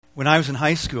When I was in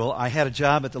high school, I had a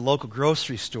job at the local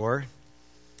grocery store,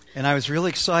 and I was really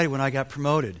excited when I got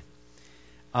promoted.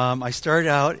 I started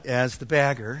out as the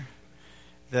bagger,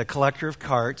 the collector of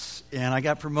carts, and I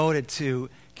got promoted to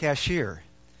cashier.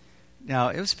 Now,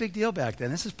 it was a big deal back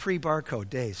then. This is pre-barcode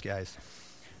days, guys.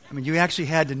 I mean, you actually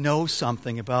had to know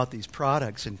something about these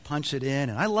products and punch it in,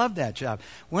 and I loved that job.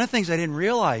 One of the things I didn't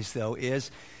realize, though,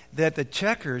 is that the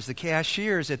checkers, the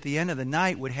cashiers, at the end of the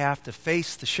night would have to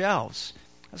face the shelves.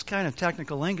 That's kind of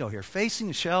technical lingo here. Facing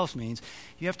the shelves means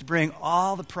you have to bring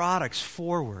all the products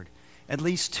forward, at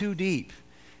least 2 deep.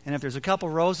 And if there's a couple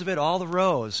rows of it, all the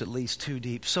rows at least 2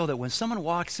 deep, so that when someone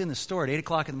walks in the store at 8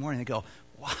 o'clock in the morning, they go,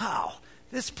 wow,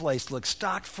 this place looks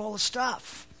stocked full of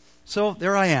stuff. So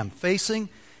there I am, facing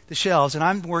the shelves, and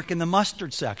I'm working the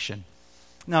mustard section.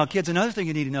 Now, kids, another thing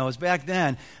you need to know is back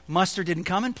then, mustard didn't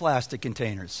come in plastic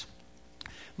containers.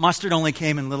 Mustard only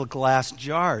came in little glass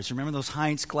jars. Remember those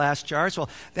Heinz glass jars? Well,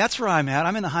 that's where I'm at.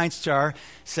 I'm in the Heinz jar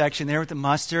section there with the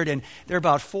mustard, and they're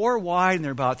about 4 wide and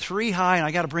they're about 3 high, and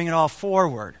I got to bring it all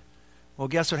forward. Well,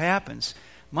 guess what happens?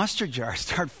 Mustard jars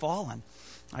start falling.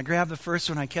 I grab the first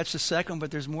one, I catch the second one,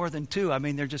 but there's more than 2. I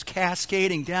mean, they're just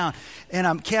cascading down, and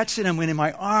I'm catching them in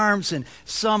my arms, and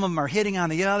some of them are hitting on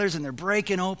the others, and they're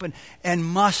breaking open, and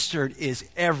mustard is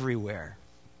everywhere.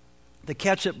 The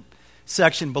ketchup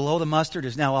section below the mustard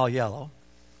is now all yellow.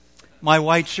 My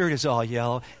white shirt is all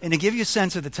yellow. And to give you a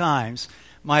sense of the times,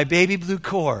 my baby blue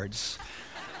cords.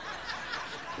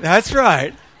 That's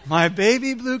right. My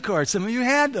baby blue cords. Some of you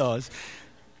had those.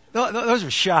 Those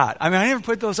were shot. I mean, I never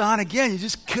put those on again. You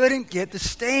just couldn't get the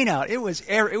stain out. It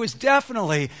was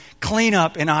definitely clean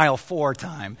up in aisle 4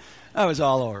 time. That was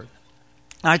all over.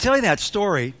 Now, I tell you that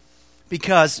story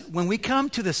because when we come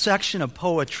to the section of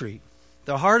poetry,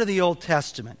 the heart of the Old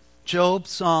Testament, Job,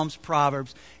 Psalms,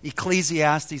 Proverbs,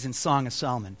 Ecclesiastes, and Song of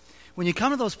Solomon. When you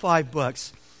come to those 5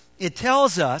 books, it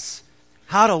tells us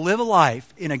how to live a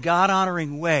life in a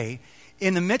God-honoring way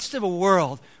in the midst of a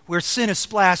world where sin is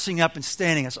splashing up and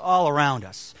staining us all around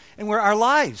us, and where our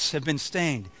lives have been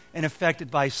stained and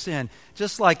affected by sin,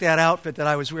 just like that outfit that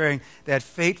I was wearing that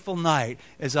fateful night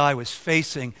as I was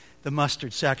facing the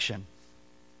mustard section.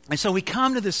 And so we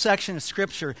come to this section of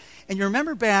Scripture, and you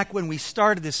remember back when we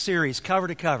started this series cover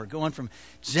to cover, going from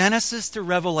Genesis to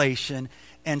Revelation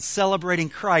and celebrating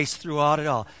Christ throughout it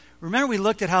all. Remember we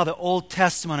looked at how the Old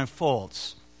Testament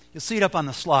unfolds. You'll see it up on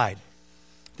the slide.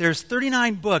 There's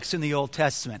 39 books in the Old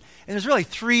Testament, and there's really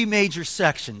 3 major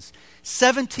sections.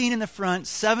 17 in the front,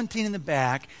 17 in the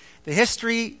back, the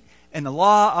history and the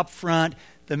law up front,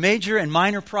 the major and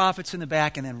minor prophets in the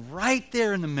back, and then right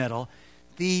there in the middle,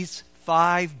 these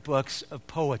 5 books of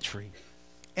poetry.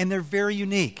 And they're very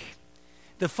unique.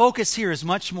 The focus here is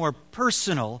much more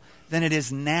personal than it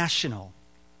is national.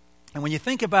 And when you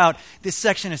think about this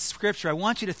section of Scripture, I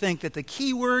want you to think that the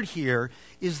key word here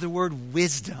is the word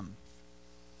wisdom.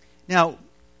 Now,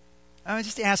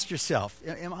 just ask yourself,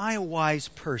 am I a wise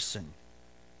person?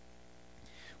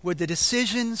 Would the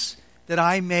decisions that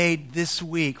I made this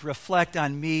week reflect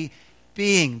on me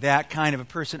being that kind of a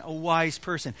person, a wise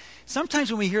person?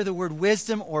 Sometimes when we hear the word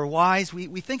wisdom or wise, we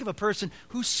think of a person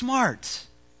who's smart.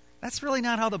 That's really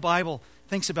not how the Bible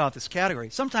thinks about this category.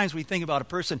 Sometimes we think about a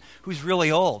person who's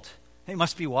really old. They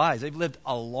must be wise. They've lived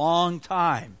a long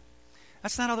time.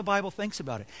 That's not how the Bible thinks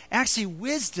about it. Actually,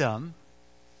 wisdom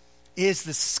is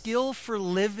the skill for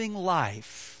living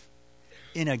life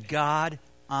in a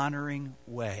God-honoring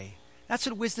way. That's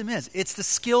what wisdom is. It's the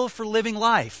skill for living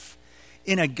life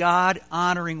in a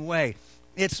God-honoring way.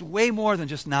 It's way more than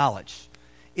just knowledge.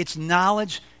 It's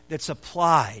knowledge that's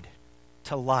applied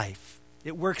to life.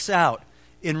 It works out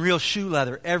in real shoe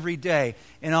leather every day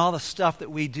in all the stuff that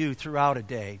we do throughout a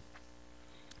day.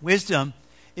 Wisdom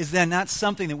is then not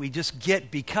something that we just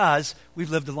get because we've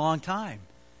lived a long time.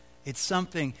 It's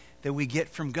something that we get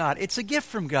from God. It's a gift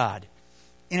from God.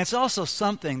 And it's also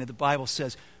something that the Bible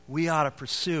says we ought to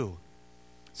pursue.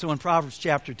 So in Proverbs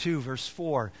chapter 2, verse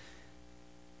 4,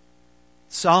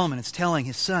 Solomon is telling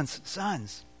his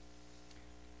sons,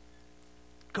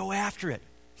 go after it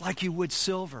like you would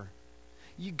silver.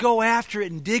 You go after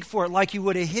it and dig for it like you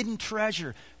would a hidden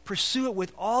treasure. Pursue it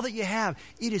with all that you have.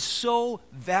 It is so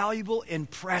valuable and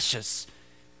precious.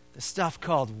 The stuff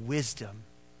called wisdom.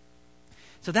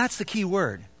 So that's the key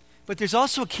word. But there's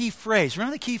also a key phrase.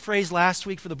 Remember the key phrase last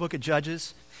week for the book of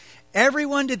Judges?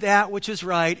 Everyone did that which is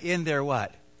right in their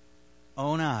what?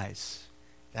 Own eyes.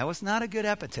 That was not a good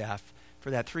epitaph for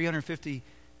that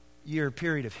 350-year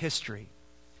period of history.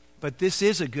 But this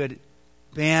is a good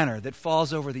banner that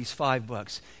falls over these 5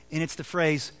 books. And it's the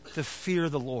phrase, the fear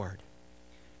of the Lord.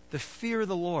 The fear of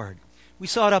the Lord. We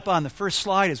saw it up on the first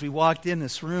slide as we walked in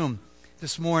this room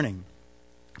this morning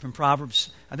from Proverbs,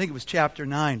 I think it was chapter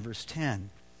 9, verse 10,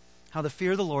 how the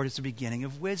fear of the Lord is the beginning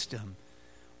of wisdom.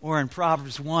 Or in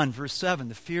Proverbs 1, verse 7,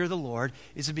 the fear of the Lord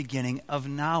is the beginning of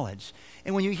knowledge.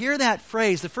 And when you hear that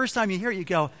phrase, the first time you hear it, you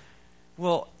go,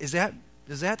 well, does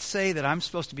that say that I'm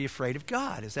supposed to be afraid of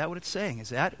God? Is that what it's saying? Is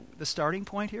that the starting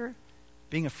point here?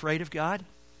 Being afraid of God?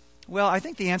 Well, I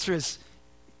think the answer is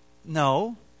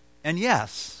no and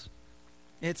yes.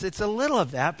 It's a little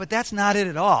of that, but that's not it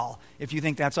at all, if you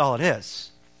think that's all it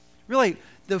is. Really,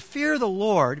 the fear of the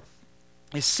Lord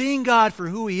is seeing God for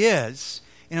who He is.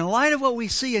 And in light of what we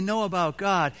see and know about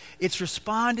God, it's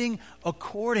responding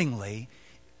accordingly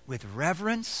with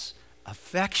reverence,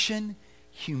 affection,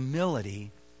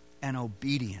 humility, and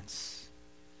obedience.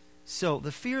 So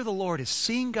the fear of the Lord is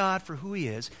seeing God for who He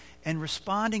is and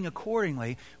responding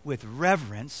accordingly with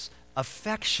reverence,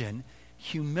 affection,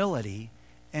 humility,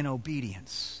 and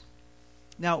obedience.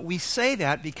 Now, we say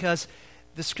that because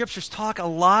the Scriptures talk a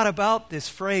lot about this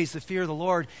phrase, the fear of the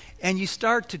Lord, and you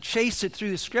start to chase it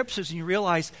through the Scriptures and you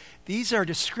realize these are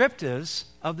descriptives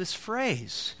of this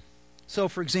phrase. So,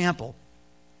 for example,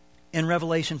 in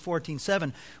Revelation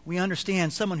 14:7, we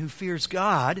understand someone who fears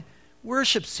God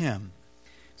worships Him.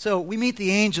 So we meet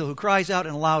the angel who cries out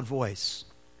in a loud voice,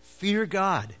 "Fear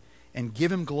God and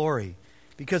give Him glory,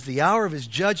 because the hour of His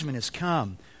judgment has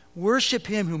come. Worship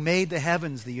Him who made the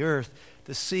heavens, the earth,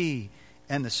 the sea,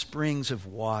 and the springs of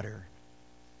water."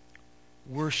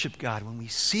 Worship God. When we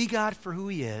see God for who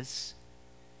He is,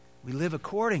 we live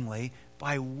accordingly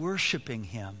by worshiping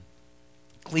Him.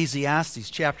 Ecclesiastes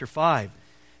chapter 5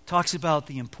 talks about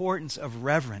the importance of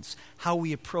reverence, how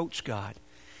we approach God.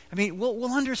 I mean,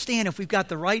 we'll understand if we've got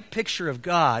the right picture of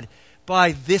God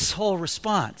by this whole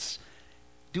response.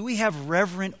 Do we have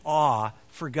reverent awe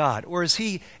for God? Or is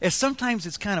He, as sometimes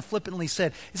it's kind of flippantly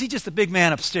said, is He just the big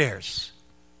man upstairs?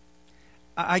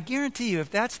 I guarantee you, if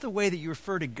that's the way that you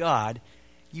refer to God,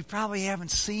 you probably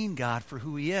haven't seen God for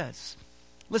who He is.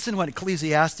 Listen to what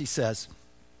Ecclesiastes says.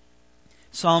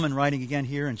 Solomon writing again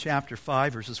here in chapter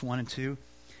 5, verses 1 and 2.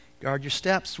 Guard your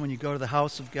steps when you go to the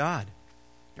house of God.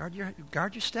 Guard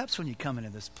your steps when you come into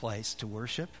this place to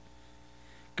worship.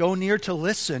 Go near to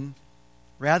listen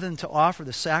rather than to offer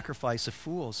the sacrifice of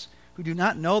fools who do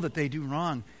not know that they do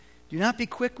wrong. Do not be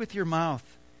quick with your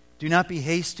mouth. Do not be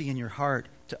hasty in your heart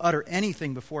to utter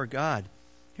anything before God.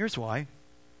 Here's why.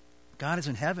 God is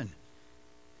in heaven,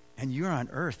 and you're on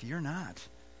earth. You're not.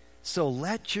 So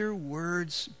let your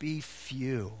words be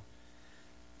few.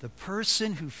 The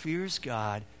person who fears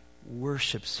God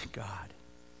worships God.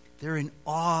 They're in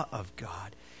awe of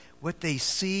God. What they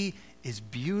see is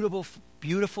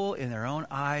beautiful in their own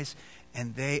eyes,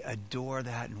 and they adore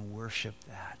that and worship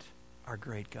that, our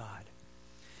great God.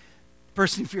 The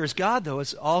person who fears God, though,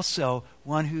 is also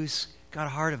one who's got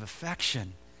a heart of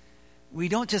affection. We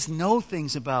don't just know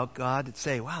things about God that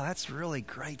say, wow, that's really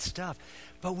great stuff,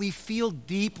 but we feel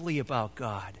deeply about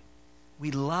God.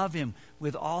 We love Him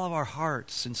with all of our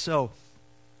hearts. And so,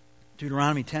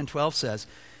 Deuteronomy 10:12 says,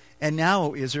 "And now,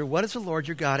 O Israel, what does the Lord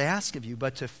your God ask of you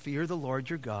but to fear the Lord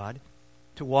your God,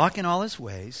 to walk in all His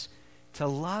ways, to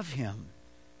love Him,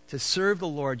 to serve the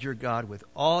Lord your God with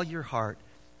all your heart,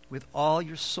 with all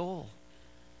your soul."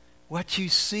 What you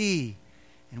see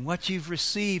and what you've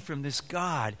received from this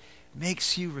God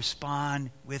makes you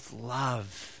respond with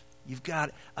love. You've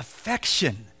got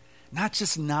affection, not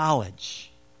just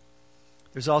knowledge.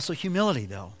 There's also humility,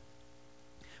 though.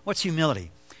 What's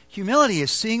humility? Humility is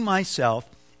seeing myself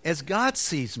as God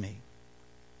sees me.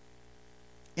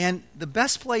 And the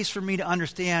best place for me to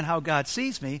understand how God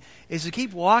sees me is to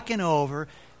keep walking over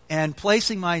and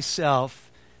placing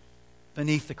myself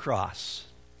beneath the cross.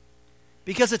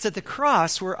 Because it's at the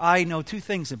cross where I know two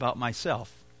things about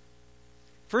myself.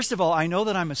 First of all, I know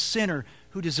that I'm a sinner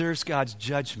who deserves God's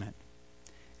judgment.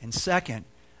 And second,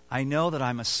 I know that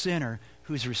I'm a sinner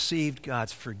who's received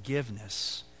God's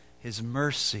forgiveness, His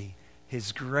mercy,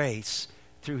 His grace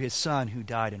through His Son who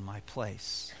died in my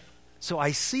place. So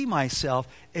I see myself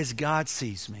as God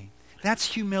sees me.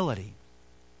 That's humility.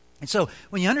 And so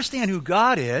when you understand who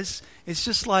God is, it's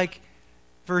just like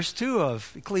verse 2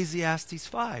 of Ecclesiastes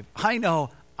 5. I know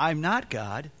I'm not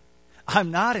God.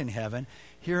 I'm not in heaven.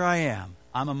 Here I am.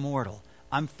 I'm a mortal.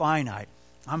 I'm finite.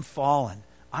 I'm fallen.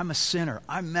 I'm a sinner.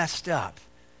 I'm messed up.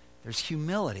 There's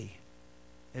humility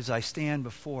as I stand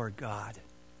before God.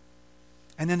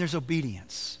 And then there's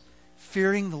obedience.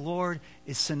 Fearing the Lord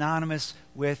is synonymous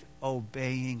with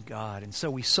obeying God. And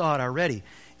so we saw it already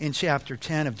in chapter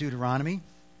 10 of Deuteronomy.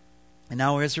 And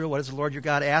now, Israel, what does the Lord your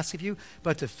God ask of you?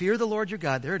 But to fear the Lord your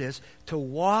God, there it is, to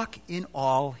walk in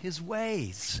all His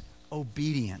ways.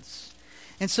 Obedience.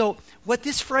 And so what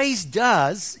this phrase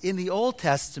does in the Old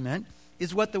Testament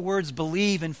is what the words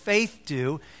believe and faith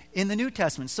do in the New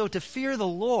Testament. So to fear the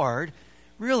Lord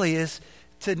really is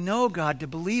to know God, to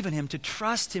believe in him, to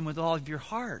trust him with all of your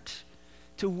heart,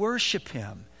 to worship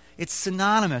him. It's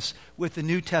synonymous with the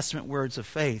New Testament words of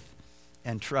faith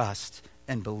and trust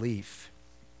and belief.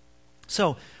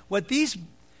 So what these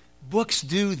books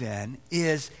do then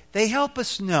is they help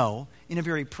us know in a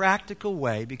very practical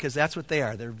way, because that's what they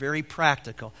are. They're very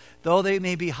practical. Though they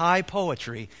may be high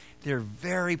poetry, they're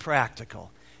very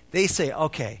practical. They say,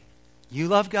 okay, you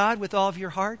love God with all of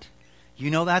your heart? You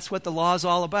know that's what the law is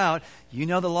all about. You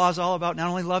know the law is all about not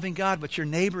only loving God, but your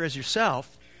neighbor as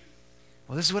yourself.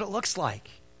 Well, this is what it looks like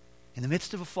in the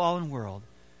midst of a fallen world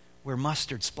where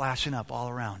mustard's splashing up all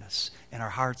around us and our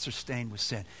hearts are stained with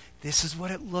sin. This is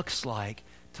what it looks like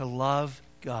to love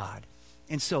God.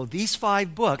 And so these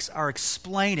 5 books are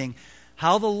explaining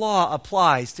how the law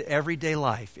applies to everyday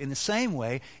life. In the same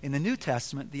way, in the New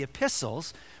Testament, the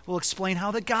epistles will explain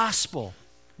how the gospel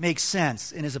makes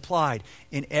sense and is applied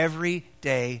in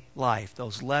everyday life,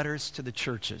 those letters to the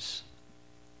churches.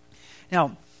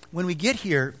 Now, when we get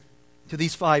here to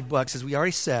these 5 books, as we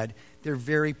already said, they're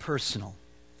very personal.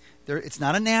 It's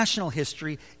not a national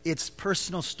history, it's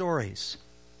personal stories.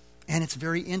 And it's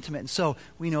very intimate. And so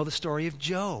we know the story of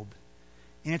Job.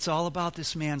 And it's all about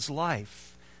this man's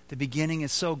life. The beginning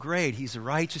is so great. He's a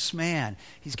righteous man.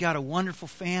 He's got a wonderful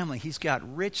family. He's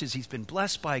got riches. He's been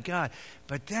blessed by God.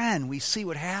 But then we see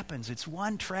what happens. It's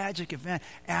one tragic event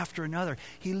after another.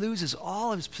 He loses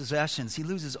all of his possessions. He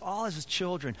loses all of his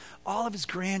children. All of his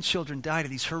grandchildren died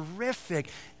of these horrific,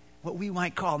 what we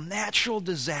might call natural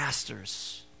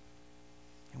disasters.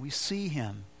 And we see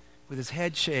him with his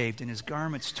head shaved and his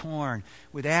garments torn,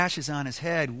 with ashes on his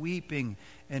head, weeping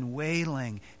and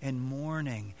wailing and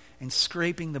mourning and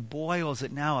scraping the boils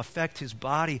that now affect his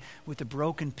body with the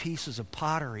broken pieces of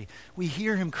pottery. We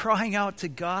hear him crying out to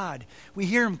God. We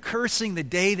hear him cursing the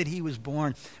day that he was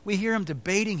born. We hear him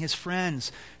debating his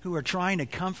friends who are trying to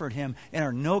comfort him and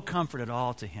are no comfort at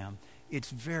all to him. It's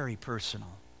very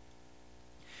personal.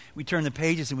 We turn the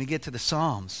pages and we get to the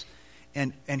Psalms.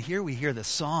 And here we hear the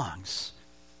songs.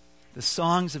 The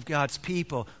songs of God's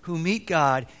people who meet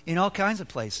God in all kinds of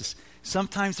places.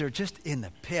 Sometimes they're just in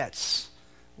the pits,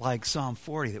 like Psalm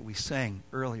 40 that we sang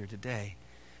earlier today.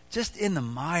 Just in the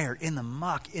mire, in the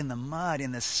muck, in the mud,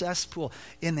 in the cesspool,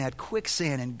 in that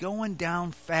quicksand, and going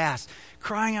down fast,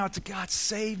 crying out to God,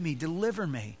 save me, deliver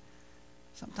me.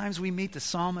 Sometimes we meet the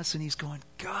psalmist and he's going,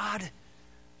 God,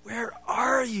 where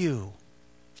are you?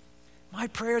 My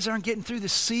prayers aren't getting through the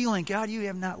ceiling. God, you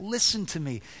have not listened to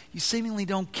me. You seemingly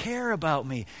don't care about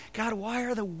me. God, why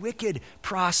are the wicked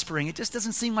prospering? It just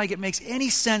doesn't seem like it makes any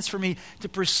sense for me to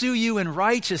pursue you in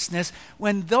righteousness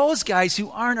when those guys who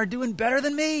aren't are doing better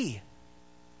than me.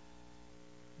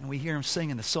 And we hear him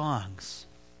singing the songs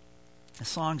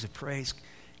of praise.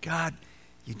 God,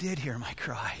 you did hear my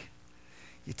cry.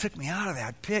 You took me out of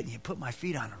that pit and you put my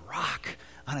feet on a rock,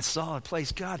 on a solid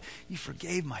place. God, you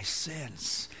forgave my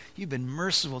sins. You've been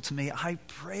merciful to me. I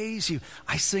praise you.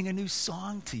 I sing a new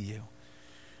song to you.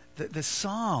 The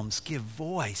Psalms give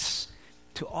voice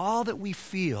to all that we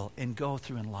feel and go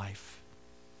through in life.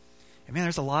 I mean,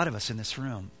 there's a lot of us in this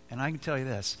room, and I can tell you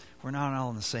this, we're not all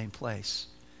in the same place.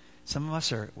 Some of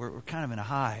us we're kind of in a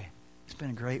high. It's been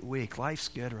a great week. Life's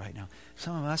good right now.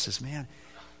 Some of us is, man,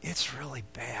 it's really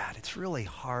bad. It's really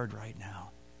hard right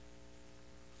now.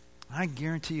 I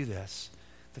guarantee you this,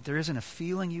 that there isn't a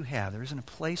feeling you have, there isn't a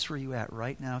place where you're at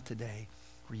right now today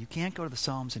where you can't go to the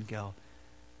Psalms and go,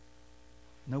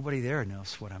 nobody there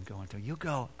knows what I'm going through. You'll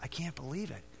go, I can't believe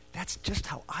it. That's just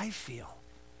how I feel.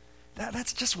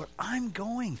 That's just what I'm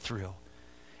going through.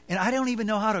 And I don't even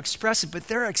know how to express it, but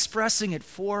they're expressing it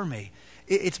for me.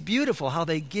 It's beautiful how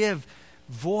they give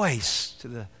voice to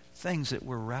the things that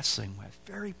we're wrestling with.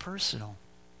 Very personal.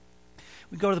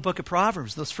 We go to the book of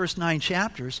Proverbs. Those first 9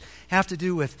 chapters have to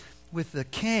do with the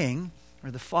king or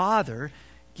the father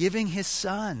giving his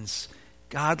sons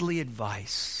godly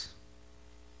advice.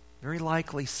 Very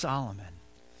likely Solomon.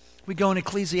 We go in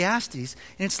Ecclesiastes,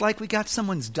 and it's like we got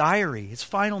someone's diary, his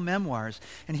final memoirs.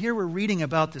 And here we're reading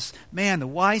about this man, the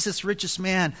wisest, richest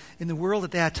man in the world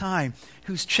at that time,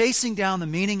 who's chasing down the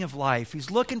meaning of life.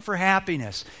 He's looking for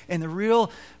happiness and the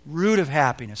real root of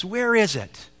happiness. Where is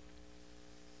it?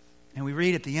 And we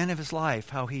read at the end of his life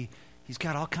how he's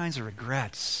got all kinds of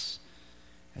regrets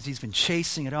as he's been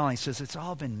chasing it all. He says, it's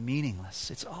all been meaningless.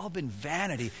 It's all been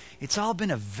vanity. It's all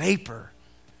been a vapor.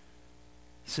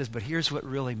 He says, but here's what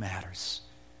really matters.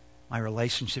 My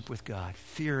relationship with God,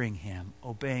 fearing him,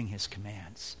 obeying his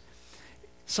commands.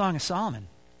 Song of Solomon.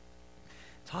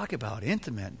 Talk about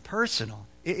intimate and personal.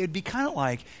 It'd be kind of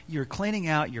like you're cleaning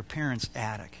out your parents'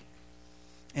 attic.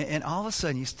 And all of a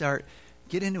sudden you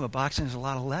get into a box and there's a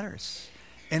lot of letters.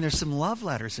 And there's some love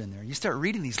letters in there. You start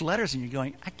reading these letters and you're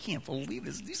going, I can't believe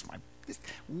this.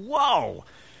 Whoa.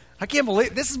 I can't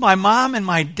believe this is my mom and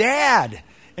my dad.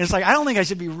 And it's like, I don't think I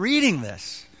should be reading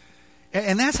this.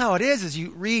 And that's how it is as you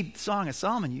read Song of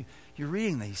Solomon. You're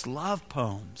reading these love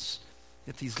poems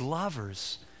that these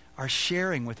lovers are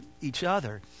sharing with each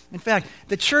other. In fact,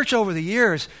 the church over the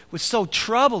years was so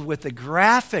troubled with the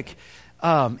graphic,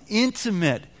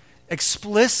 intimate,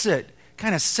 explicit,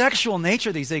 kind of sexual nature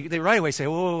of these. They right away say,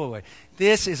 whoa.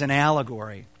 This is an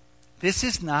allegory. This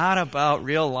is not about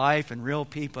real life and real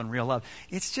people and real love.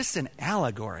 It's just an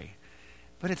allegory.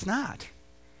 But it's not.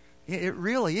 It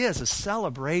really is a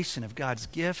celebration of God's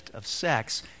gift of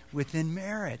sex within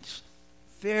marriage.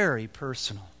 Very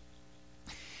personal.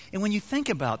 And when you think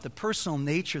about the personal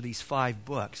nature of these 5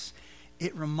 books,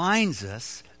 it reminds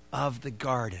us of the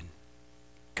garden.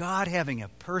 God having a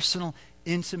personal,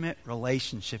 intimate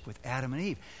relationship with Adam and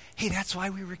Eve. Hey, that's why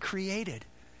we were created.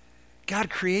 God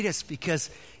created us because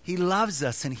He loves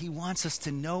us and He wants us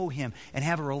to know Him and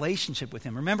have a relationship with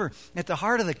Him. Remember, at the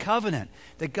heart of the covenant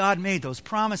that God made, those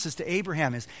promises to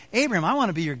Abraham is, Abraham, I want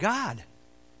to be your God.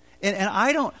 And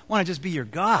I don't want to just be your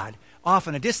God off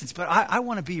in a distance, but I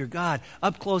want to be your God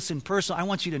up close and personal. I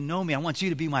want you to know me. I want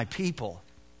you to be my people.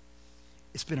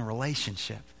 It's been a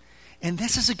relationship. And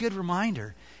this is a good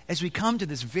reminder as we come to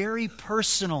this very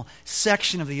personal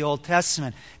section of the Old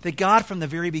Testament that God from the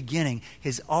very beginning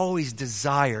has always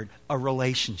desired a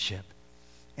relationship.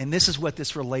 And this is what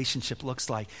this relationship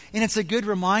looks like. And it's a good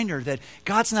reminder that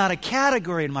God's not a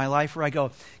category in my life where I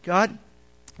go, God, I'm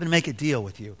going to make a deal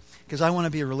with you because I want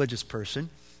to be a religious person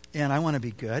and I want to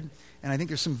be good. And I think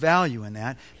there's some value in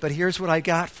that. But here's what I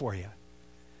got for you.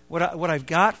 What I've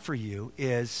got for you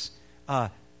is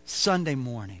Sunday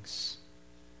mornings.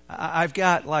 I've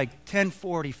got like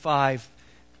 10:45,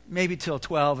 maybe till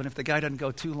 12. And if the guy doesn't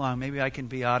go too long, maybe I can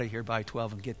be out of here by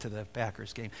 12 and get to the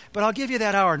Packers game. But I'll give you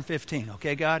that hour and 15,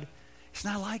 okay, God? It's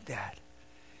not like that.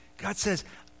 God says,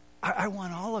 I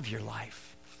want all of your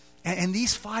life. And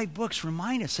these 5 books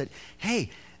remind us that,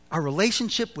 hey, our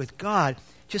relationship with God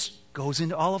just goes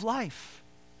into all of life.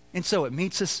 And so it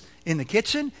meets us in the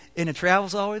kitchen, and it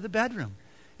travels all the way to the bedroom.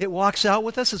 It walks out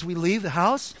with us as we leave the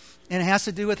house, and it has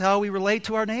to do with how we relate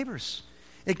to our neighbors.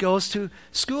 It goes to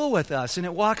school with us, and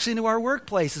it walks into our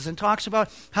workplaces and talks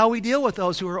about how we deal with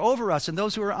those who are over us and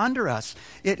those who are under us.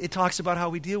 It talks about how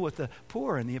we deal with the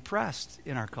poor and the oppressed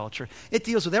in our culture. It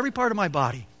deals with every part of my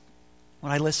body.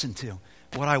 What I listen to,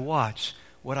 what I watch,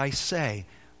 what I say,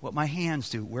 what my hands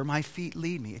do, where my feet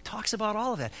lead me. It talks about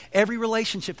all of that. Every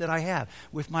relationship that I have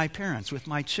with my parents, with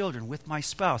my children, with my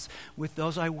spouse, with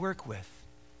those I work with.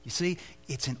 You see,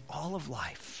 it's in all of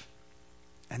life.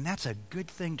 And that's a good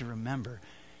thing to remember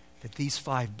that these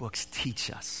 5 books teach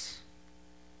us.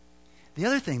 The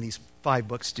other thing these 5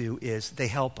 books do is they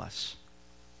help us.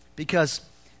 Because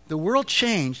the world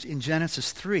changed in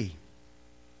Genesis 3.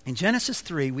 In Genesis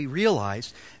 3, we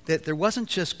realized that there wasn't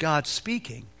just God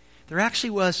speaking. There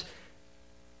was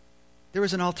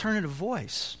an alternative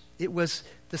voice. It was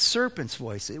the serpent's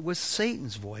voice. It was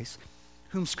Satan's voice,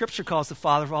 whom Scripture calls the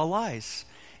father of all lies.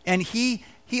 And he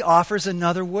offers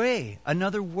another way,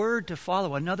 another word to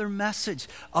follow, another message,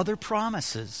 other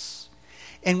promises.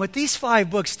 And what these 5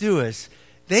 books do is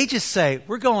they just say,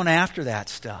 we're going after that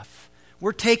stuff.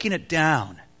 We're taking it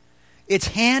down. It's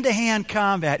hand-to-hand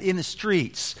combat in the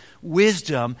streets.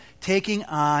 Wisdom taking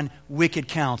on wicked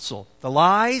counsel. The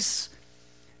lies,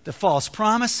 the false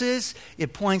promises.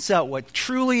 It points out what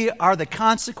truly are the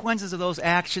consequences of those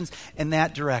actions in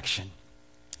that direction.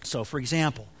 So, for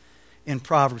example, in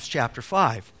Proverbs chapter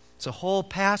 5, it's a whole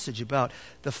passage about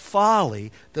the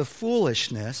folly, the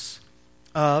foolishness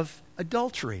of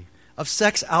adultery, of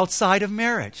sex outside of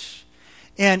marriage.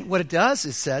 And what it does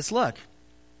is says, look,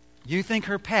 you think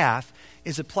her path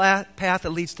is a path that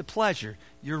leads to pleasure.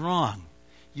 You're wrong.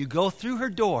 You go through her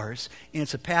doors, and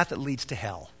it's a path that leads to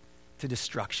hell, to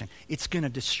destruction. It's going to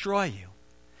destroy you.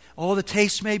 Oh, the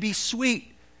taste may be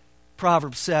sweet,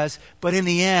 Proverbs says, but in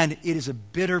the end, it is a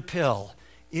bitter pill.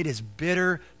 It is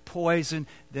bitter poison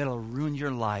that'll ruin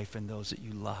your life and those that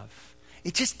you love.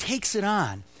 It just takes it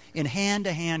on in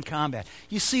hand-to-hand combat.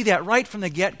 You see that right from the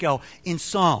get-go in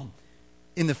Psalm.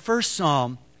 In the first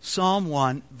Psalm, Psalm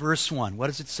 1, verse 1, what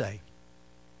does it say?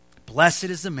 Blessed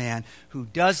is the man who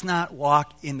does not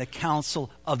walk in the counsel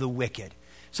of the wicked.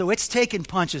 So it's taking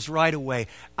punches right away,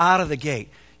 out of the gate.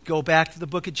 Go back to the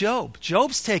book of Job.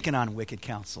 Job's taken on wicked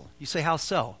counsel. You say, how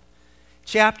so?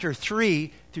 Chapter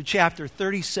 3 through chapter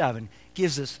 37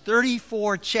 gives us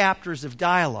 34 chapters of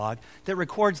dialogue that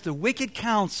records the wicked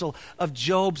counsel of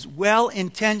Job's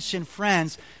well-intentioned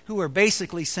friends who are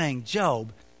basically saying,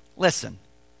 Job, listen,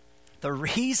 the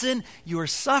reason you're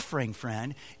suffering,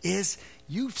 friend, is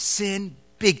you've sinned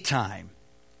big time.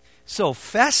 So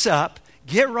fess up,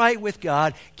 get right with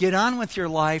God, get on with your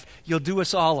life, you'll do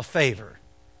us all a favor.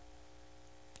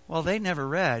 Well, they never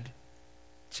read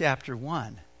chapter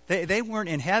 1. They weren't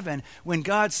in heaven when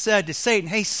God said to Satan,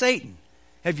 hey, Satan,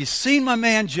 have you seen my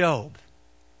man Job?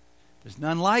 There's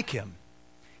none like him.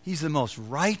 He's the most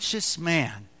righteous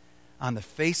man on the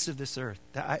face of this earth.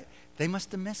 They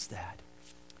must have missed that.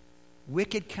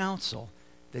 Wicked counsel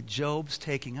that Job's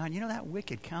taking on. You know, that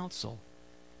wicked counsel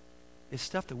is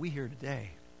stuff that we hear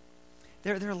today.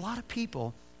 There are a lot of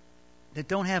people that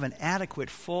don't have an adequate,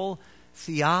 full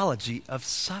theology of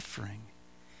suffering.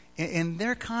 In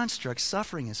their construct,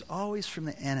 suffering is always from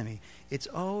the enemy. It's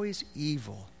always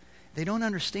evil. They don't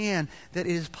understand that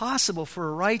it is possible for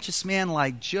a righteous man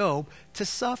like Job to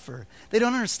suffer. They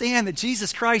don't understand that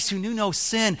Jesus Christ, who knew no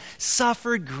sin,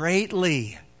 suffered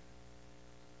greatly.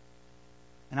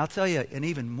 And I'll tell you, and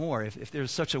even more, if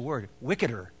there's such a word,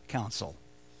 wickeder counsel,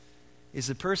 is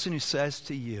the person who says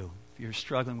to you, if you're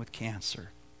struggling with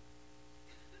cancer,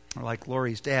 or like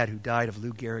Lori's dad who died of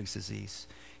Lou Gehrig's disease,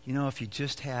 you know, if you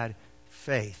just had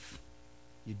faith,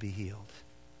 you'd be healed.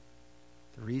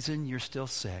 The reason you're still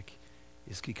sick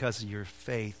is because your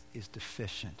faith is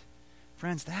deficient.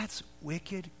 Friends, that's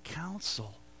wicked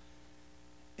counsel.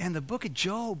 And the book of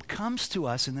Job comes to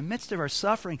us in the midst of our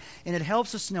suffering, and it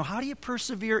helps us to know, how do you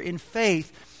persevere in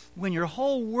faith when your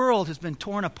whole world has been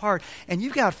torn apart and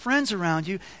you've got friends around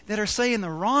you that are saying the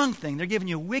wrong thing? They're giving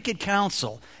you wicked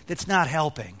counsel that's not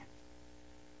helping.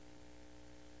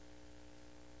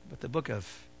 But the book of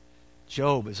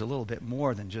Job is a little bit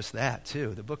more than just that,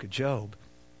 too. The book of Job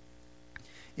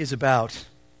is about,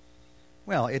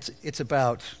 well, it's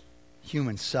about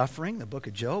human suffering. The book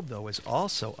of Job, though, is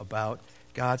also about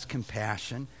God's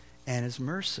compassion and his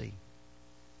mercy.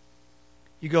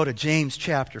 You go to James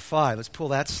chapter 5. Let's pull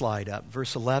that slide up.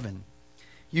 Verse 11.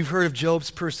 You've heard of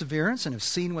Job's perseverance and have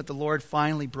seen what the Lord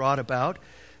finally brought about.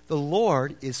 The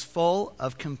Lord is full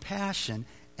of compassion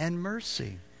and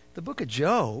mercy. The book of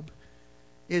Job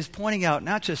is pointing out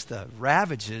not just the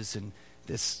ravages in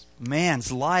this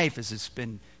man's life as it's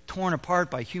been torn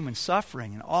apart by human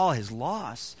suffering and all his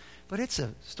loss, but it's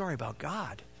a story about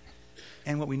God.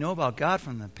 And what we know about God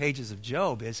from the pages of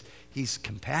Job is he's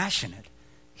compassionate.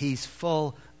 He's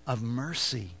full of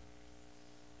mercy.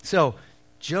 So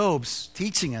Job's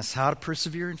teaching us how to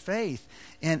persevere in faith.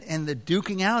 And the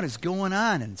duking out is going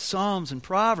on in Psalms and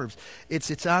Proverbs.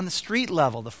 It's on the street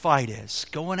level, the fight is,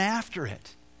 going after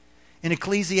it. In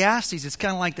Ecclesiastes, it's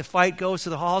kind of like the fight goes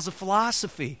to the halls of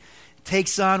philosophy. It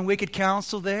takes on wicked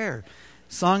counsel there.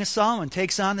 Song of Solomon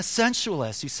takes on the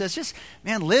sensualist who says, just,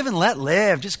 man, live and let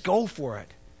live. Just go for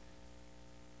it.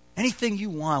 Anything you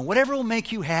want, whatever will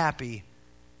make you happy,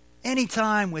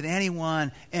 anytime, with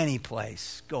anyone, any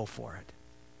place, go for it.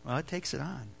 Well, it takes it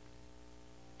on.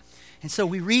 And so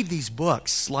we read these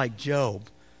books like Job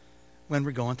when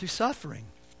we're going through suffering.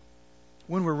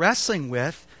 When we're wrestling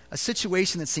with a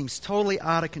situation that seems totally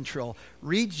out of control,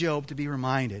 read Job to be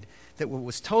reminded that what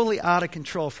was totally out of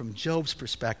control from Job's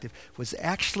perspective was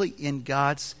actually in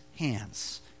God's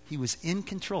hands. He was in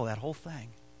control, that whole thing.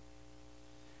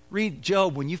 Read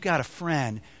Job when you've got a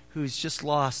friend who's just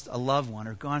lost a loved one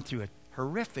or gone through a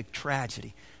horrific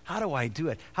tragedy. How do I do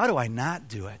it? How do I not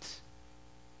do it?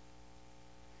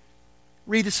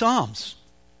 Read the Psalms.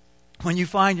 When you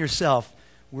find yourself,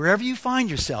 wherever you find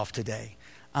yourself today,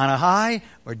 on a high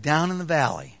or down in the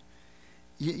valley,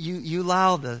 you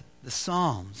allow the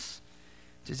Psalms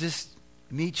to just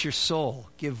meet your soul,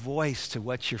 give voice to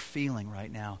what you're feeling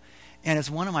right now. And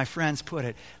as one of my friends put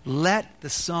it, let the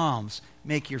Psalms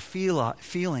make your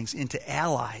feelings into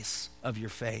allies of your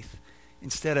faith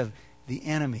instead of the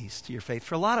enemies to your faith.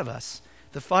 For a lot of us,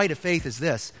 the fight of faith is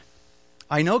this.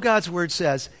 I know God's word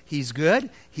says he's good,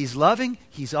 he's loving,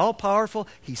 he's all-powerful,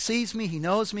 he sees me, he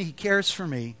knows me, he cares for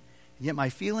me. And yet my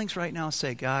feelings right now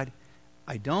say, God,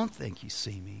 I don't think you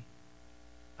see me.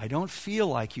 I don't feel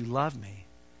like you love me.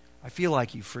 I feel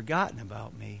like you've forgotten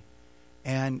about me.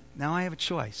 And now I have a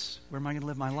choice. Where am I going to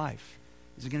live my life?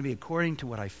 Is it going to be according to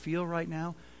what I feel right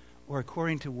now or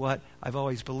according to what I've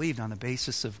always believed on the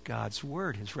basis of God's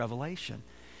word, his revelation?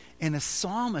 And the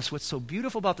psalmist, what's so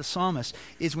beautiful about the psalmist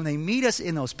is when they meet us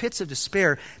in those pits of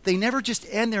despair, they never just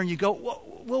end there and you go,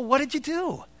 well, what did you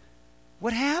do?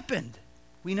 What happened?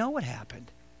 We know what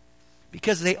happened.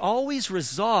 Because they always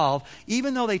resolve,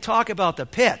 even though they talk about the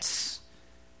pits,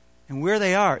 And where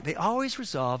they are, they always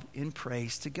resolve in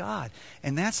praise to God.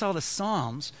 And that's how the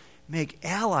Psalms make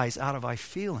allies out of our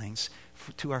feelings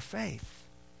to our faith.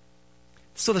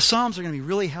 So the Psalms are going to be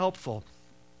really helpful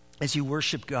as you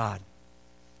worship God.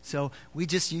 So we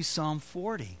just use Psalm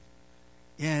 40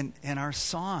 in our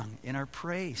song, in our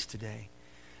praise today.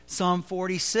 Psalm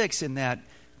 46 in that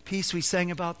piece we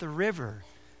sang about the river.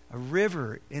 A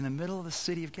river in the middle of the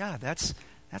city of God. That's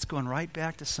going right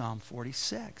back to Psalm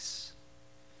 46.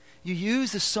 You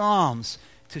use the Psalms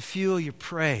to fuel your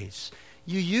praise.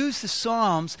 You use the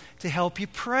Psalms to help you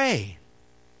pray.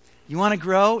 You want to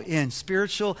grow in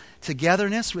spiritual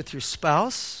togetherness with your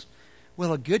spouse?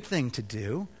 Well, a good thing to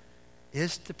do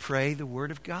is to pray the Word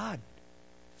of God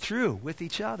through with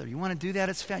each other. You want to do that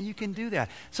as family? You can do that.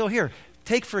 So here,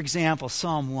 take for example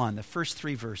Psalm 1, the first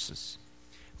 3 verses.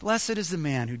 Blessed is the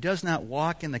man who does not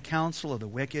walk in the counsel of the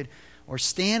wicked, or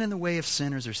stand in the way of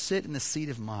sinners, or sit in the seat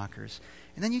of mockers.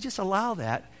 And then you just allow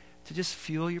that to just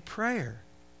fuel your prayer.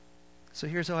 So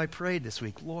here's how I prayed this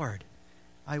week. Lord,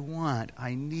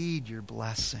 I need your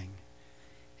blessing.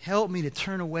 Help me to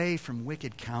turn away from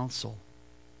wicked counsel.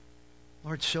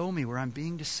 Lord, show me where I'm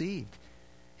being deceived.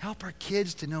 Help our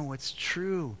kids to know what's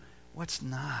true, what's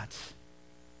not.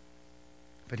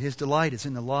 But his delight is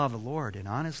in the law of the Lord, and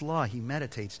on his law he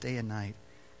meditates day and night.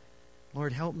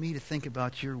 Lord, help me to think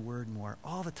about your word more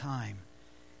all the time.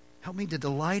 Help me to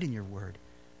delight in your word.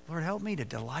 Lord, help me to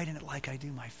delight in it like I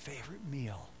do my favorite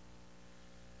meal.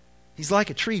 He's like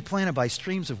a tree planted by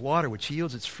streams of water, which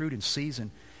yields its fruit in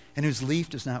season, and whose leaf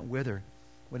does not wither.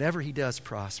 Whatever he does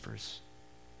prospers.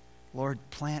 Lord,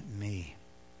 plant me.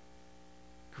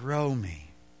 Grow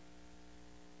me.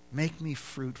 Make me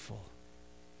fruitful.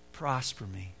 Prosper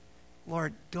me.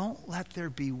 Lord, don't let there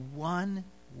be one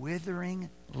withering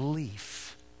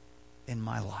leaf in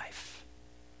my life.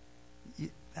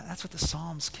 That's what the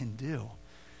Psalms can do.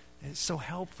 It's so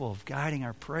helpful of guiding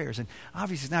our prayers. And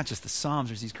obviously it's not just the Psalms.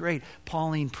 There's these great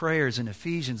Pauline prayers in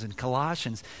Ephesians and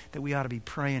Colossians that we ought to be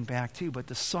praying back to. But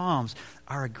the Psalms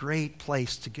are a great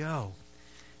place to go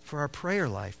for our prayer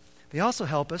life. They also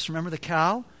help us. Remember the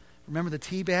cow? Remember the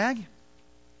tea bag?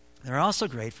 They're also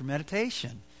great for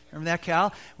meditation. Remember that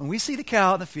cow? When we see the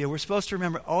cow in the field, we're supposed to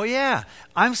remember, oh yeah,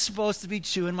 I'm supposed to be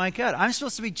chewing my cud. I'm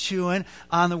supposed to be chewing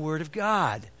on the Word of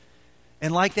God.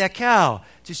 And like that cow,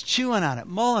 just chewing on it,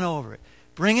 mulling over it,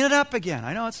 bringing it up again.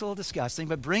 I know it's a little disgusting,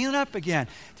 but bringing it up again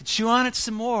to chew on it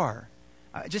some more,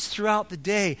 just throughout the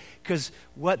day, because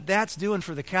what that's doing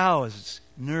for the cow is it's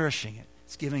nourishing it.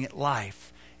 It's giving it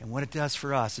life. And what it does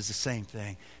for us is the same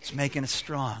thing. It's making us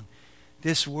strong.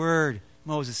 This word,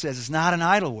 Moses says, is not an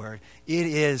idle word. It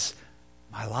is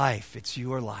my life. It's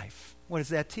your life. What is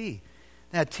that tea?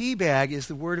 That tea bag is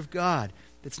the Word of God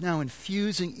that's now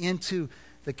infusing into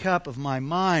the cup of my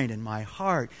mind and my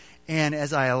heart. And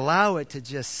as I allow it to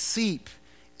just seep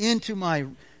into my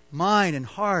mind and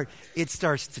heart, it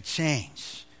starts to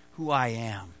change who I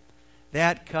am.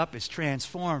 That cup is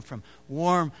transformed from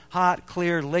warm, hot,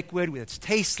 clear liquid that's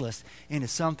tasteless into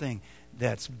something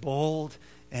that's bold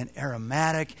and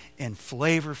aromatic and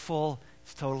flavorful.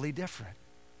 It's totally different.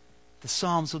 The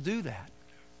Psalms will do that.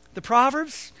 The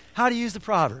Proverbs, how to use the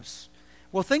Proverbs?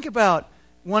 Well, think about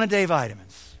one-a-day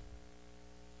vitamins.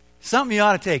 Something you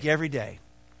ought to take every day.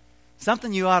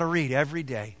 Something you ought to read every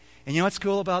day. And you know what's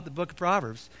cool about the book of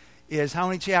Proverbs is how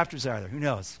many chapters are there? Who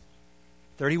knows?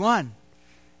 31.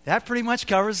 That pretty much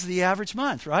covers the average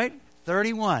month, right?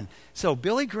 31. So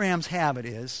Billy Graham's habit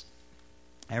is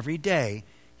every day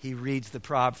he reads the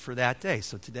proverb for that day.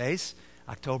 So today's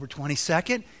October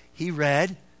 22nd. He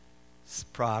read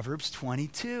Proverbs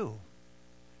 22.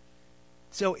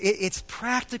 So it's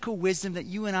practical wisdom that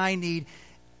you and I need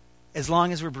as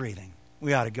long as we're breathing.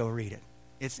 We ought to go read it.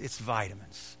 It's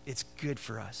vitamins. It's good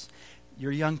for us.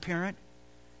 You're a young parent,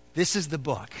 this is the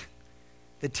book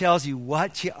that tells you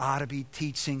what you ought to be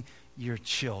teaching your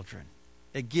children.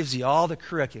 It gives you all the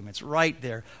curriculum. It's right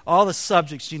there. All the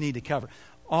subjects you need to cover.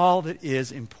 All that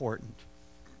is important.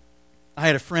 I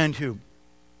had a friend who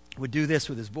would do this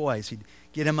with his boys. He'd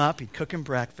get them up, he'd cook them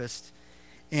breakfast,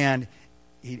 and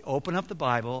he'd open up the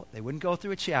Bible. They wouldn't go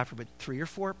through a chapter, but 3 or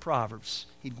 4 Proverbs.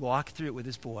 He'd walk through it with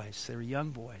his boys. They were young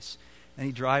boys. And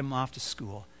he'd drive them off to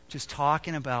school, just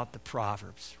talking about the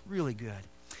Proverbs. Really good.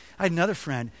 I had another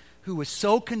friend who was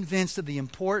so convinced of the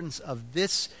importance of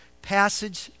this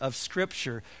passage of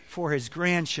Scripture for his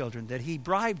grandchildren that he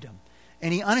bribed them.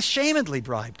 And he unashamedly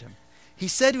bribed them. He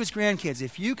said to his grandkids,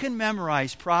 if you can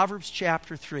memorize Proverbs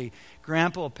chapter 3,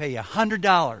 Grandpa will pay you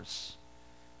 $100.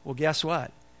 Well, guess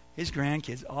what? His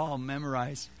grandkids all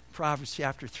memorized Proverbs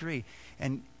chapter 3.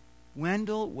 And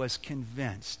Wendell was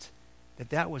convinced that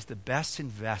that was the best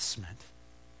investment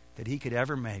that he could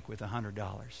ever make with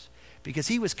 $100. Because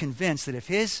he was convinced that if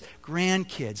his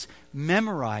grandkids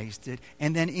memorized it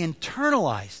and then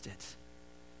internalized it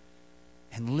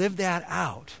and lived that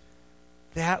out,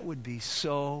 that would be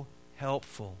so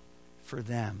helpful for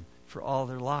them for all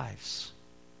their lives.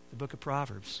 The book of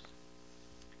Proverbs.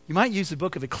 You might use the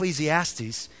book of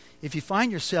Ecclesiastes if you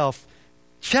find yourself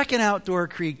checking out Door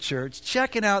Creek Church,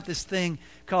 checking out this thing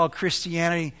called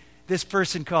Christianity, this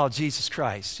person called Jesus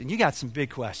Christ, and you got some big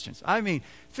questions. I mean,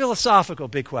 philosophical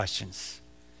big questions.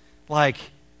 Like,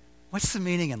 what's the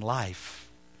meaning in life?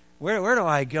 Where do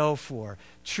I go for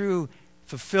true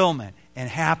fulfillment and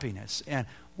happiness? And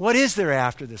what is there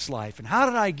after this life? And how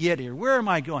did I get here? Where am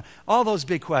I going? All those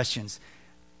big questions.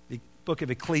 The book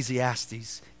of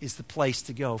Ecclesiastes is the place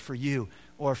to go for you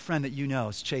or a friend that you know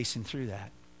is chasing through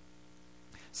that.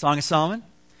 Song of Solomon?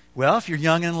 Well, if you're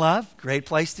young and in love, great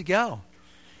place to go.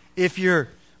 If you're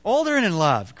older and in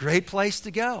love, great place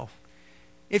to go.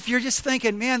 If you're just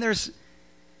thinking, man, there's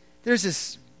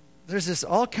this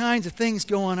all kinds of things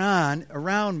going on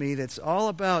around me that's all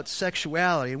about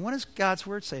sexuality. And what does God's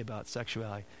Word say about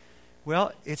sexuality?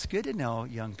 Well, it's good to know,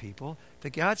 young people,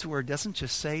 that God's Word doesn't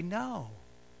just say no.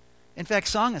 In fact,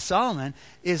 Song of Solomon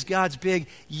is God's big,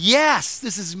 yes,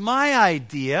 this is my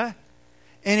idea,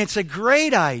 and it's a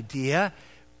great idea,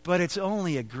 but it's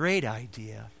only a great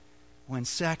idea when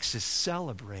sex is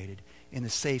celebrated in the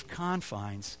safe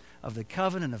confines of the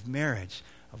covenant of marriage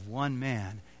of one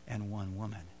man and one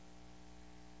woman.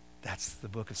 That's the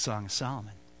book of Song of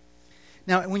Solomon.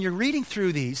 Now, when you're reading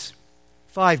through these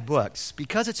 5 books,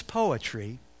 because it's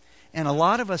poetry, and a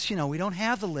lot of us, we don't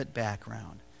have the lit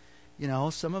background.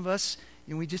 Some of us,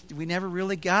 we never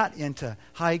really got into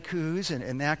haikus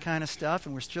and that kind of stuff,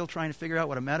 and we're still trying to figure out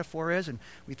what a metaphor is, and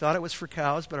we thought it was for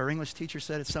cows, but our English teacher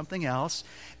said it's something else.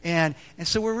 And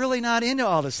so we're really not into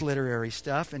all this literary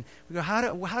stuff, and we go, how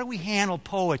do we handle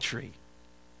poetry?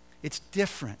 It's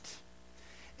different.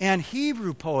 And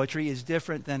Hebrew poetry is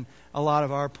different than a lot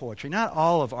of our poetry. Not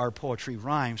all of our poetry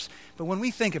rhymes, but when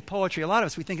we think of poetry, a lot of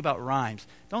us, we think about rhymes.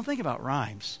 Don't think about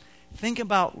rhymes. Think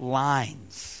about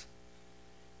lines.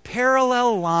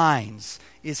 Parallel lines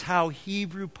is how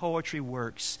Hebrew poetry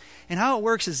works. And how it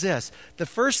works is this. The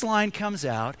first line comes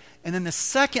out, and then the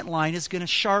second line is going to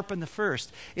sharpen the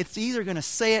first. It's either going to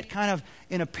say it kind of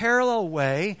in a parallel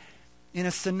way, in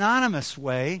a synonymous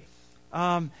way,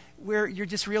 where you're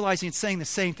just realizing it's saying the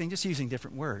same thing, just using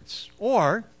different words.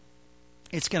 Or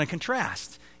it's going to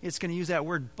contrast. It's going to use that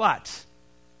word but.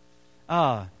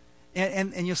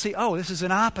 And you'll see, oh, this is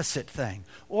an opposite thing.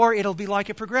 Or it'll be like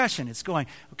a progression. It's going,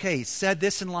 okay, he said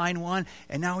this in line 1,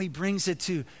 and now he brings it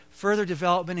to further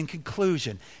development and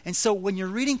conclusion. And so when you're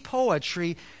reading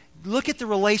poetry, look at the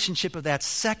relationship of that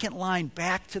second line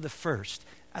back to the first.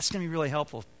 That's going to be really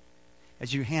helpful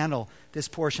as you handle this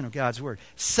portion of God's Word.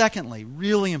 Secondly,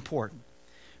 really important,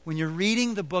 when you're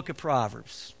reading the book of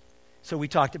Proverbs, so we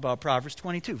talked about Proverbs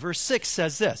 22. Verse 6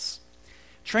 says this,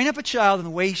 train up a child in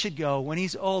the way he should go. When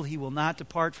he's old, he will not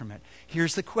depart from it.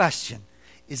 Here's the question.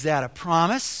 Is that a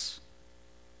promise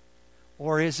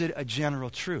or is it a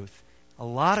general truth? A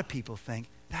lot of people think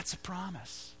that's a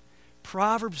promise.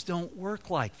 Proverbs don't work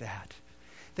like that.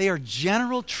 They are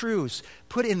general truths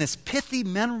put in this pithy,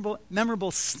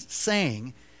 memorable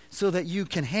saying so that you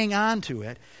can hang on to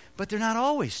it, but they're not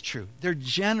always true. They're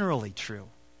generally true.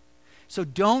 So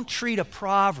don't treat a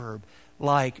proverb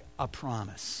like a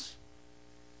promise.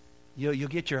 You'll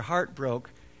get your heart broke,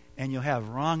 and you'll have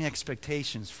wrong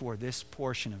expectations for this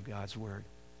portion of God's Word.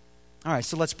 All right,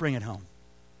 so let's bring it home.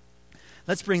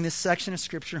 Let's bring this section of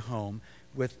Scripture home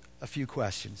with a few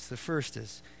questions. The first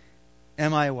is,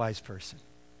 am I a wise person?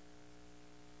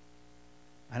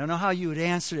 I don't know how you had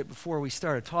answered it before we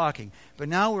started talking, but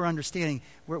now we're understanding,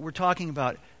 we're talking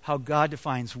about how God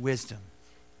defines wisdom.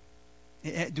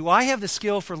 Do I have the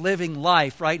skill for living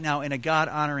life right now in a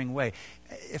God-honoring way?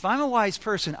 If I'm a wise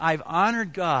person, I've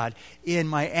honored God in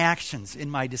my actions, in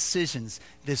my decisions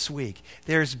this week.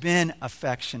 There's been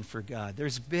affection for God.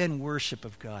 There's been worship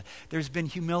of God. There's been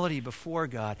humility before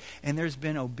God. And there's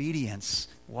been obedience,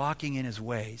 walking in His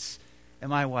ways.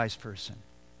 Am I a wise person?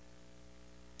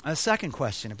 A second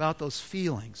question about those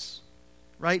feelings.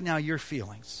 Right now, your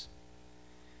feelings.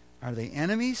 Are they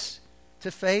enemies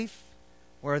to faith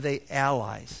or are they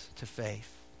allies to faith?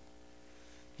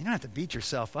 You don't have to beat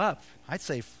yourself up. I'd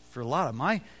say for a lot of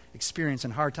my experience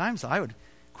in hard times, I would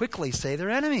quickly say they're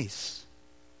enemies.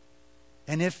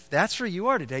 And if that's where you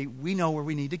are today, we know where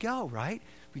we need to go, right?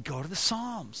 We go to the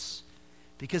Psalms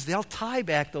because they'll tie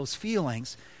back those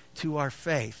feelings to our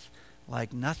faith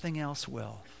like nothing else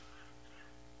will.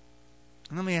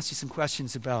 And let me ask you some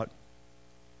questions about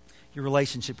your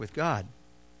relationship with God.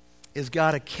 is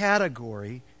God a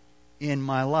category in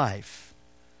my life?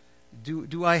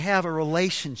 Do I have a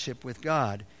relationship with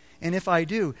God? And if I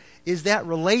do, is that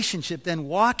relationship then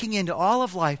walking into all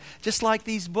of life just like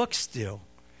these books do?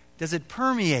 Does it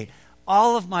permeate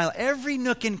all of my life, every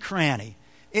nook and cranny?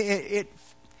 It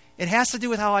has to do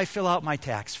with how I fill out my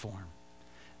tax form,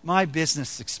 my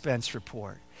business expense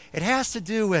report. It has to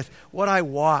do with what I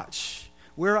watch,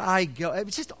 where I go.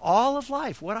 It's just all of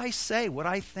life, what I say, what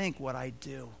I think, what I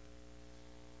do.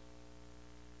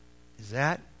 Is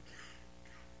that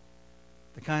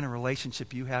the kind of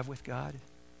relationship you have with God?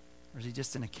 Or is he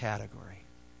just in a category?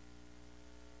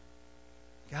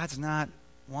 God's not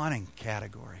wanting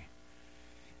category.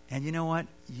 And you know what?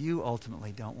 You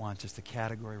ultimately don't want just a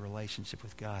category relationship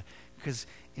with God, because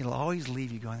it'll always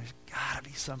leave you going, there's got to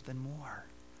be something more.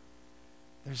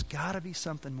 There's got to be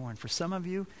something more. And for some of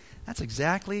you, that's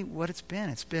exactly what it's been.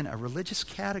 It's been a religious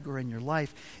category in your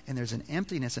life, and there's an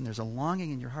emptiness and there's a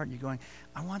longing in your heart, and you're going,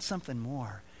 I want something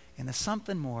more. And the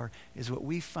something more is what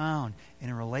we found in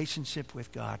a relationship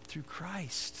with God through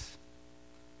Christ.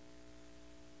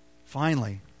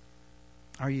 Finally,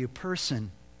 are you a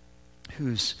person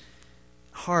whose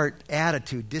heart,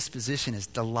 attitude, disposition is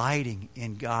delighting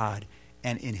in God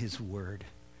and in his Word?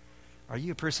 Are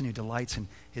you a person who delights in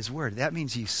his Word? That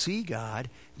means you see God,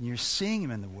 and you're seeing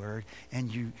him in the Word,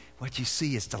 and what you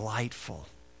see is delightful.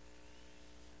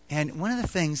 And one of the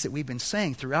things that we've been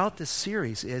saying throughout this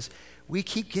series is we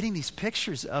keep getting these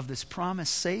pictures of this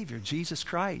promised Savior, Jesus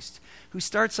Christ, who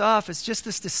starts off as just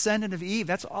this descendant of Eve.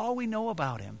 That's all we know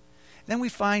about him. Then we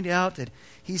find out that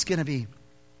he's going to be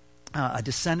a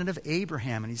descendant of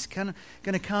Abraham, and he's going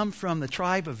to come from the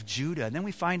tribe of Judah. And then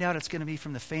we find out it's going to be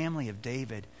from the family of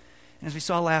David. And as we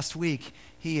saw last week,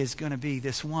 he is going to be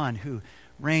this one who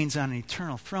reigns on an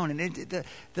eternal throne. And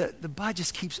the Bible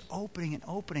just keeps opening and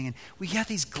opening. And we get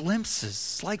these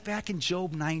glimpses, like back in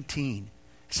Job 19.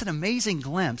 It's an amazing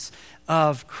glimpse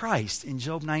of Christ in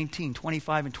Job 19,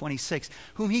 25 and 26,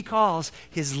 whom he calls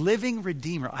his living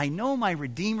Redeemer. I know my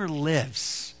Redeemer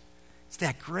lives. It's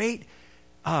that great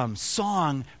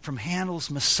song from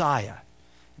Handel's Messiah.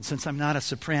 And since I'm not a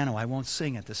soprano, I won't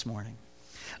sing it this morning.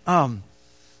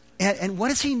 And what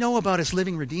does he know about his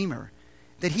living Redeemer?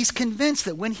 That he's convinced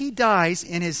that when he dies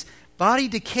and his body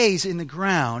decays in the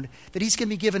ground, that he's going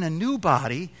to be given a new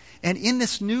body, and in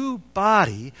this new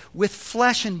body, with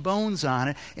flesh and bones on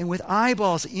it, and with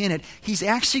eyeballs in it, he's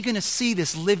actually going to see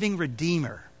this living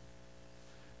Redeemer.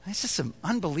 This is some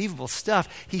unbelievable stuff.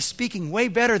 He's speaking way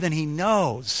better than he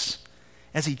knows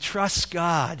as he trusts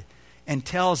God and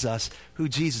tells us who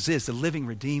Jesus is, the living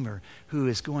Redeemer who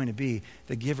is going to be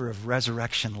the giver of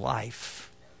resurrection life.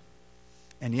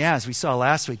 And yeah, as we saw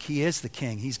last week, he is the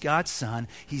king. He's God's son.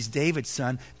 He's David's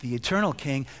son, the eternal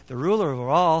king, the ruler over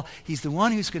all. He's the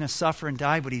one who's going to suffer and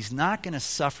die, but he's not going to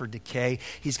suffer decay.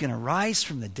 He's going to rise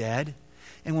from the dead.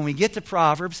 And when we get to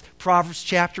Proverbs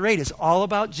chapter 8 is all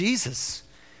about Jesus.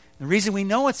 The reason we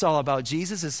know it's all about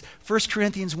Jesus is 1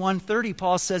 Corinthians 1:30,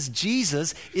 Paul says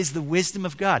Jesus is the wisdom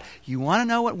of God. You want to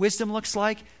know what wisdom looks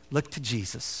like? Look to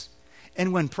Jesus.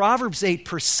 And when Proverbs 8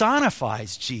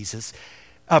 personifies Jesus,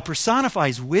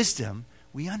 personifies wisdom,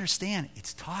 we understand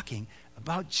it's talking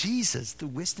about Jesus, the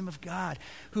wisdom of God,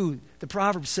 who, the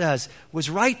proverb says, was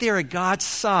right there at God's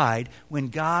side when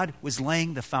God was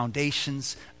laying the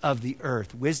foundations of the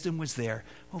earth. Wisdom was there.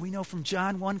 Well, we know from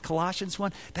John 1, Colossians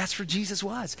 1, that's where Jesus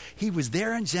was. He was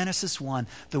there in Genesis 1,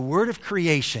 the word of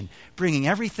creation, bringing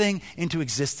everything into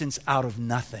existence out of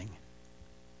nothing.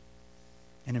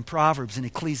 And in Proverbs and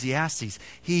Ecclesiastes,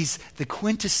 he's the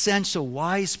quintessential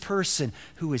wise person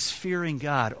who is fearing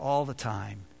God all the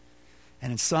time.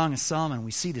 And in Song of Solomon,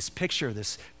 we see this picture of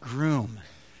this groom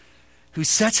who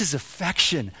sets his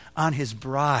affection on his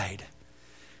bride,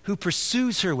 who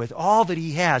pursues her with all that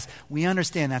he has. We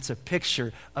understand that's a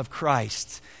picture of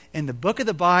Christ. And the books of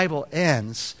the Bible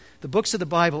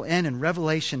end in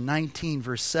Revelation 19,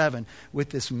 verse 7, with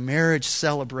this marriage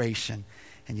celebration.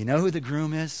 And you know who the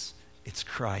groom is? It's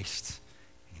Christ.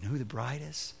 You know who the bride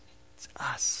is? It's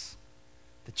us,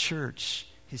 the church,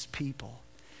 his people.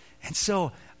 And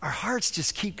so our hearts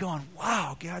just keep going,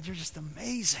 wow, God, you're just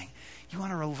amazing. You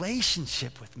want a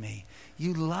relationship with me.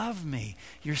 You love me.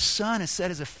 Your son has set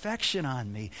his affection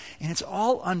on me. And it's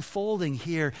all unfolding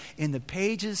here in the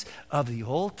pages of the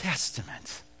Old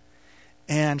Testament.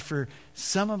 And for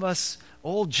some of us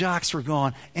old jocks, we're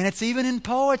going, and it's even in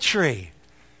poetry.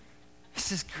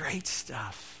 This is great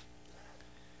stuff.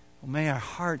 Well, may our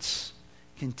hearts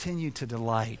continue to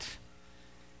delight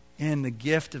in the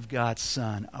gift of God's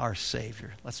Son, our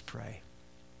Savior. Let's pray.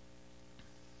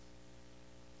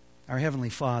 Our Heavenly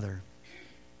Father,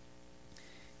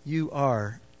 you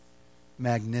are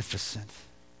magnificent.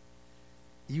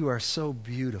 You are so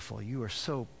beautiful. You are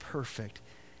so perfect.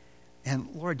 And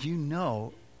Lord, you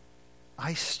know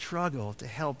I struggle to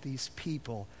help these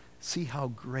people see how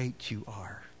great you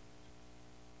are.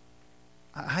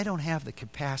 I don't have the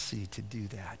capacity to do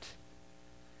that.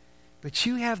 But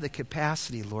you have the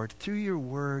capacity, Lord, through your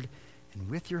word and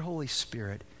with your Holy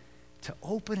Spirit, to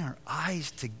open our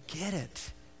eyes to get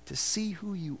it, to see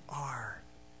who you are.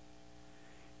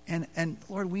 And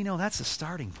Lord, we know that's a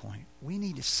starting point. We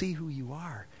need to see who you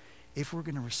are if we're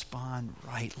going to respond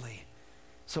rightly.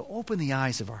 So open the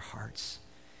eyes of our hearts.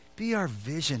 Be our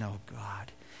vision, oh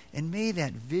God. And may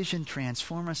that vision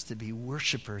transform us to be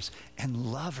worshipers and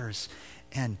lovers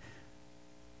and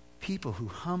people who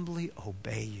humbly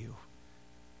obey you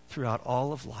throughout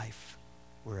all of life,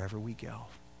 wherever we go.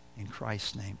 In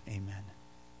Christ's name, amen.